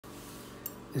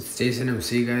It's Jason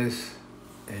MC, guys,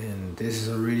 and this is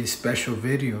a really special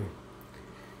video.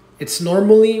 It's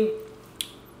normally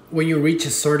when you reach a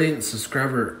certain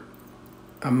subscriber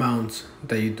amount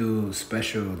that you do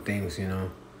special things,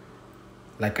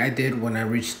 like I did when I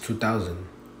reached 2,000.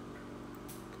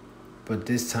 But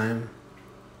this time,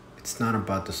 it's not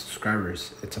about the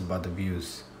subscribers, it's about the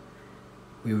views.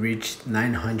 We reached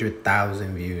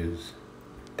 900,000 views,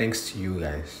 thanks to you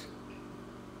guys.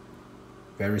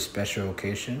 Very special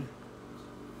occasion,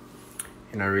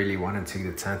 and I really want to take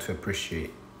the time to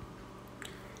appreciate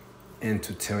and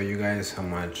to tell you guys how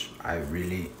much I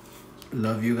really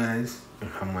love you guys and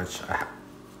how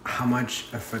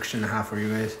much affection I have for you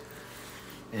guys.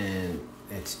 And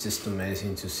it's just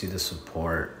amazing to see the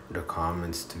support, the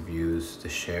comments, the views, the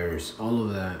shares, all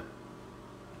of that.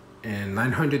 And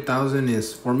 900,000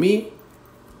 is, for me,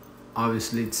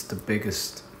 obviously it's the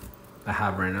biggest I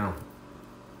have right now.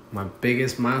 My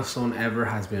biggest milestone ever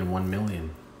has been 1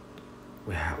 million.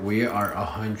 We are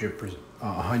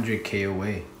 100K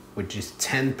away, which is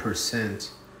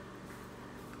 10%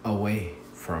 away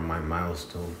from my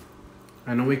milestone.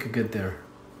 I know we could get there.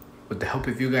 With the help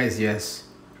of you guys, yes.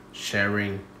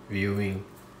 Sharing, viewing,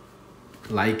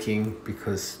 liking,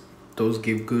 because those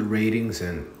give good ratings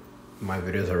and my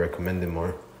videos are recommended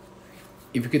more.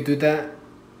 If you could do that,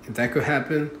 if that could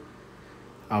happen,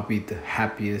 I'll be the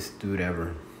happiest dude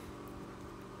ever.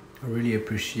 I really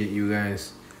appreciate you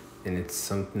guys, and it's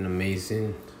something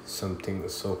amazing, something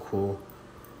so cool.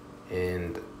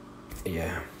 And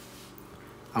yeah,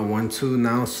 I want to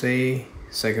now say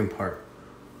second part.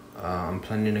 I'm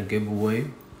planning a giveaway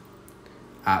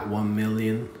at 1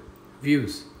 million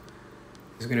views.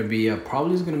 It's gonna be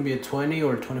probably a $20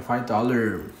 or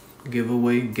 $25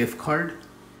 giveaway gift card,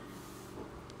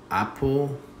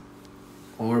 Apple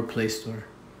or Play Store,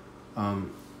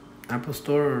 Apple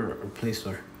Store or Play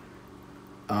Store.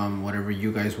 Whatever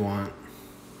you guys want.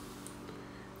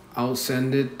 I'll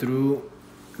send it through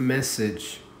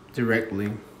message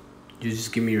directly. You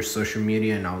just give me your social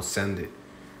media and I'll send it.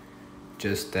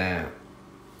 Just that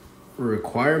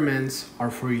requirements are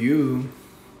for you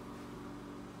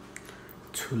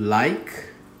to like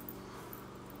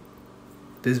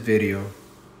this video.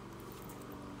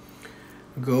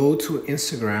 Go to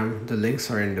Instagram. The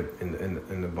links are in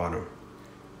the bottom.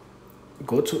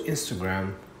 Go to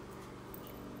Instagram.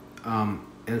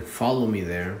 And follow me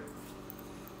there,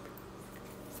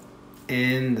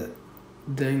 and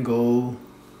then go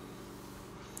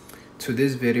to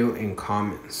this video and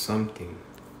comment something.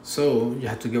 So you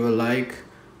have to give a like,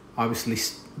 obviously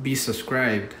be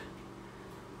subscribed,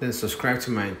 then subscribe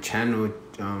to my channel.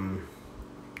 I'm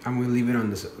gonna leave it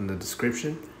on the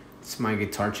description. It's my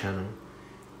guitar channel,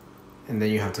 and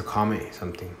then you have to comment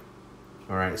something.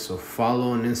 All right, so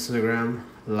follow on Instagram,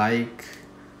 like,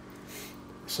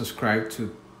 subscribe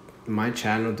to my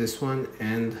channel, this one,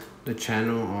 and the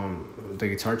channel, the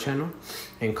guitar channel,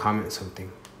 and comment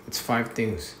something. It's 5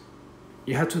 things.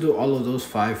 You have to do all of those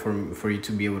 5 for you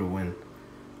to be able to win.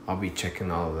 I'll be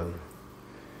checking all of them.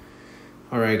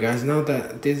 All right, guys, now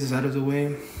that this is out of the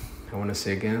way, I want to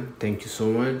say again, thank you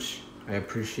so much. I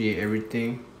appreciate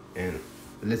everything, and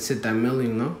let's hit that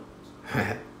million, no?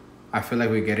 I feel like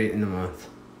we get it in a month.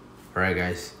 All right,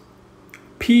 guys.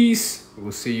 Peace.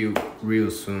 We'll see you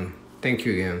real soon. Thank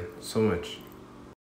you again so much.